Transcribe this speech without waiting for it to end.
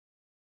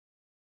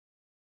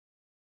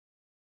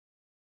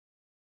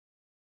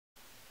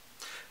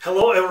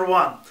Hello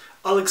everyone,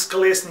 Alex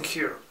Kolesnyk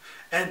here,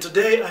 and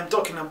today I'm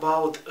talking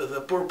about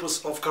the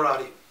purpose of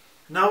karate.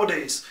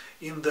 Nowadays,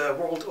 in the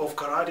world of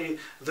karate,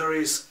 there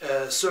is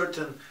a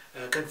certain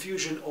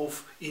confusion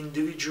of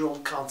individual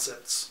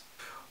concepts.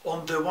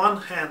 On the one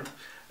hand,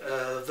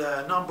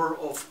 the number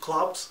of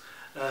clubs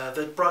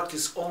that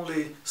practice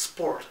only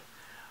sport.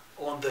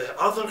 On the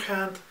other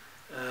hand,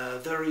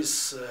 there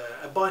is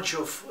a bunch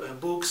of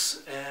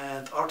books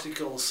and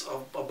articles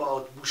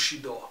about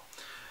Bushido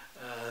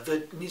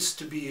that needs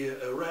to be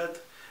read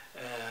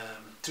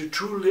to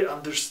truly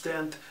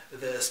understand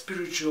the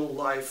spiritual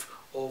life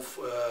of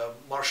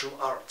martial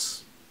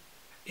arts.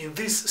 In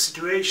this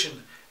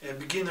situation,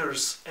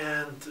 beginners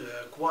and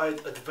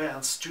quite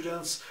advanced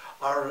students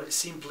are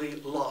simply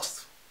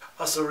lost.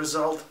 As a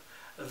result,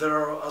 there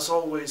are, as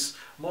always,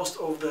 most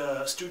of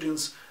the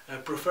students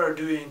prefer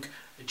doing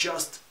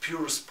just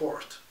pure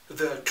sport.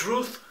 The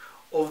truth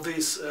of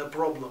this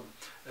problem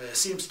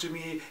seems to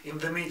me in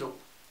the middle,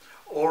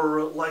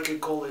 or like I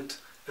call it,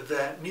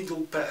 the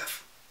middle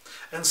path.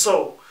 And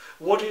so,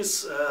 what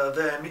is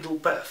the middle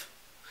path?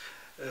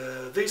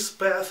 This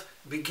path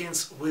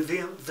begins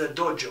within the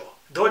dojo.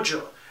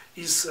 Dojo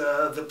is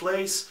the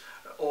place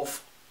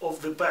of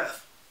the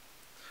path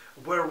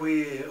where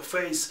we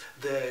face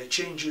the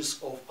changes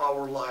of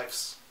our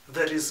lives,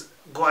 that is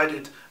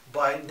guided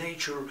by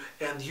nature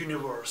and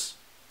universe.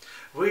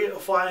 We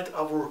find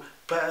our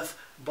path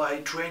by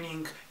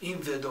training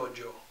in the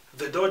dojo.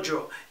 The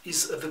dojo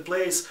is the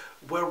place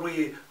where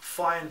we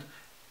find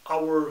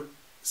our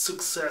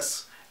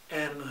success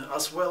and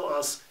as well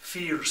as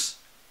fears,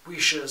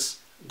 wishes,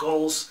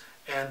 goals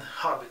and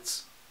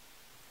habits.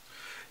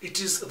 It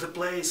is the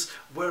place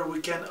where we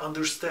can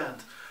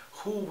understand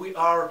who we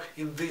are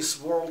in this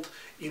world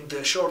in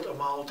the short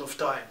amount of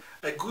time.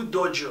 A good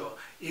dojo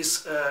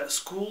is a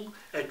school,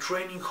 a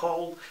training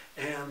hall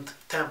and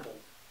temple.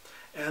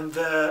 And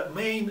the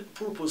main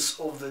purpose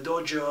of the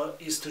dojo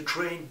is to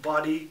train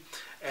body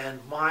and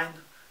mind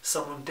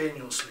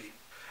simultaneously.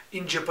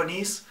 In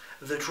Japanese,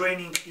 the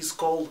training is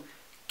called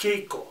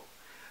keiko.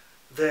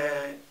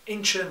 The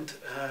ancient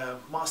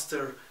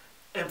master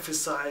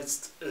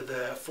emphasized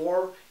the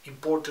four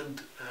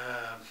important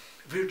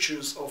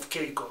virtues of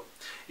keiko.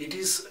 It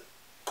is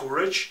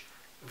courage,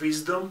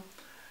 wisdom,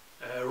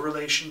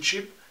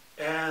 relationship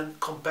and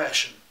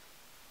compassion.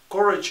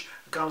 Courage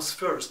comes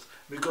first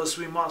because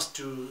we must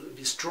to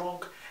be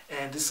strong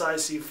and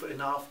decisive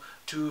enough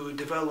to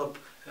develop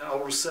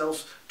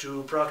ourselves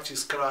to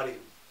practice karate.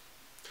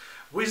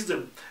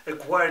 Wisdom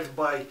acquired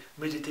by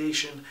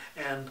meditation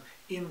and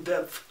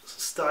in-depth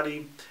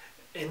study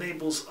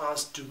enables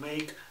us to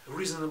make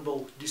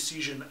reasonable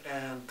decision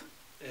and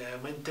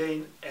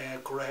maintain a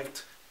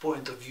correct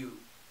point of view.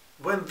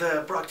 When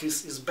the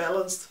practice is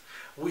balanced,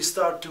 we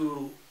start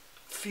to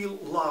feel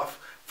love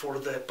for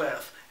the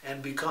path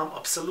and become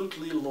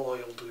absolutely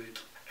loyal to it.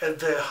 At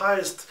the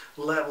highest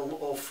level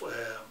of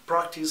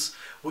practice,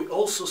 we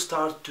also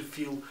start to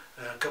feel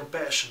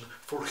compassion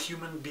for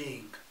human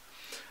being,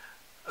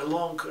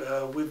 along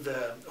with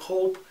the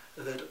hope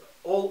that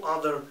all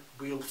other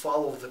will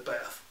follow the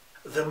path.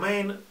 The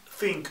main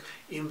thing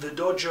in the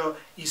dojo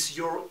is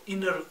your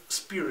inner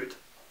spirit,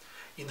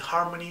 in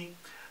harmony,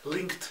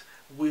 linked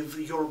with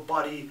your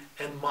body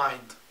and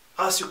mind.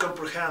 As you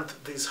comprehend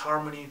this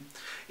harmony,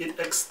 it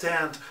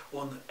extends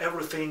on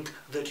everything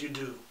that you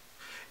do.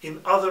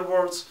 In other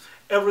words,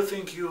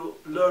 everything you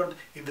learn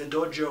in the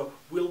dojo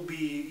will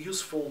be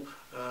useful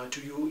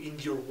to you in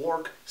your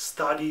work,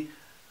 study,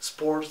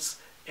 sports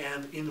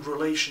and in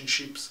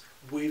relationships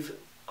with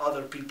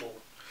other people.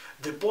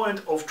 The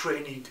point of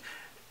training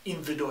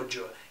in the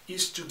dojo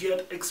is to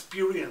get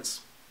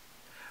experience.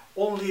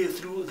 Only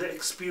through the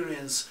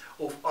experience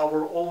of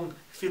our own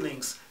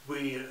feelings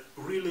we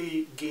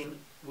really gain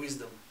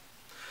wisdom.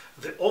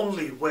 The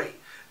only way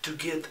to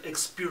get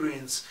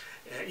experience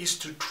is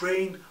to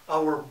train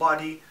our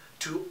body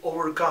to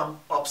overcome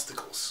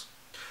obstacles.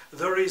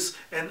 There is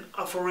an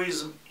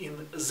aphorism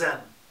in Zen.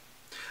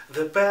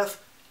 The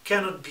path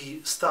cannot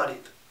be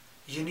studied.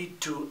 You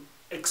need to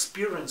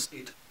experience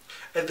it.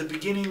 At the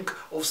beginning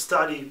of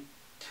study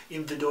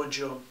in the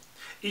dojo,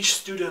 each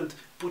student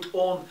put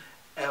on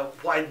a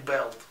white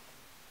belt.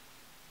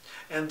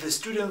 And the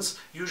students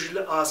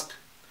usually ask,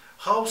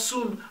 how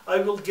soon I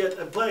will get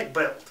a black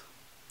belt?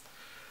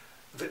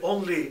 The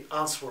only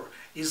answer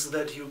is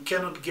that you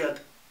cannot get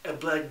a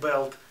black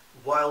belt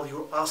while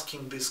you're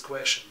asking this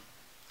question.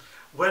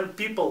 When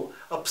people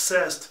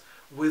obsessed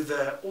with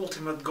the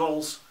ultimate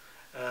goals,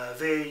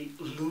 they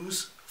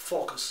lose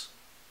focus.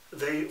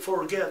 They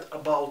forget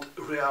about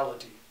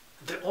reality.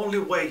 The only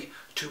way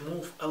to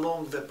move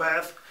along the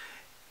path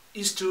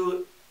is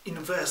to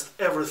invest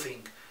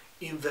everything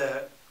in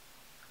the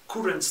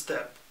current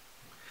step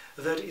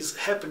that is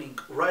happening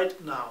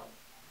right now.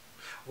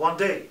 One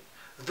day,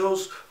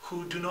 those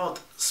who do not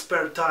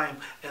spare time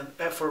and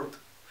effort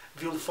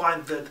will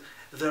find that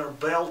their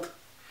belt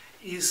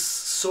is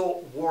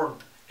so worn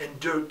and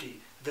dirty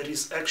that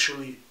is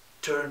actually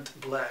turned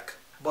black.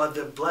 But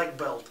the black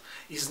belt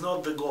is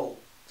not the goal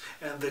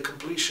and the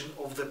completion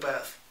of the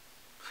path.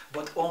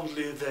 but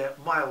only the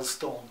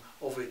milestone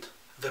of it.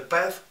 The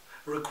path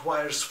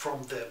requires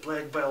from the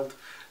black belt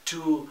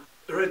to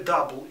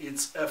redouble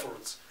its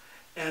efforts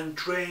and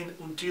train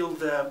until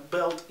the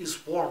belt is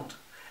formed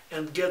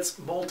and gets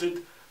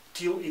molded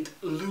till it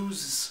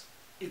loses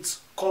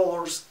its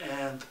colors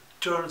and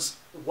turns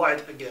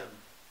white again.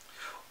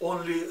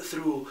 Only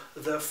through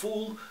the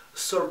full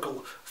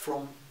circle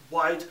from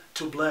white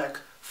to black,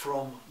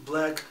 from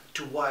black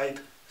to white,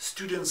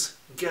 students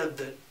get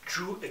the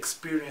true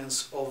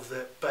experience of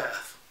the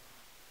path.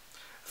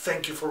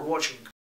 Thank you for watching.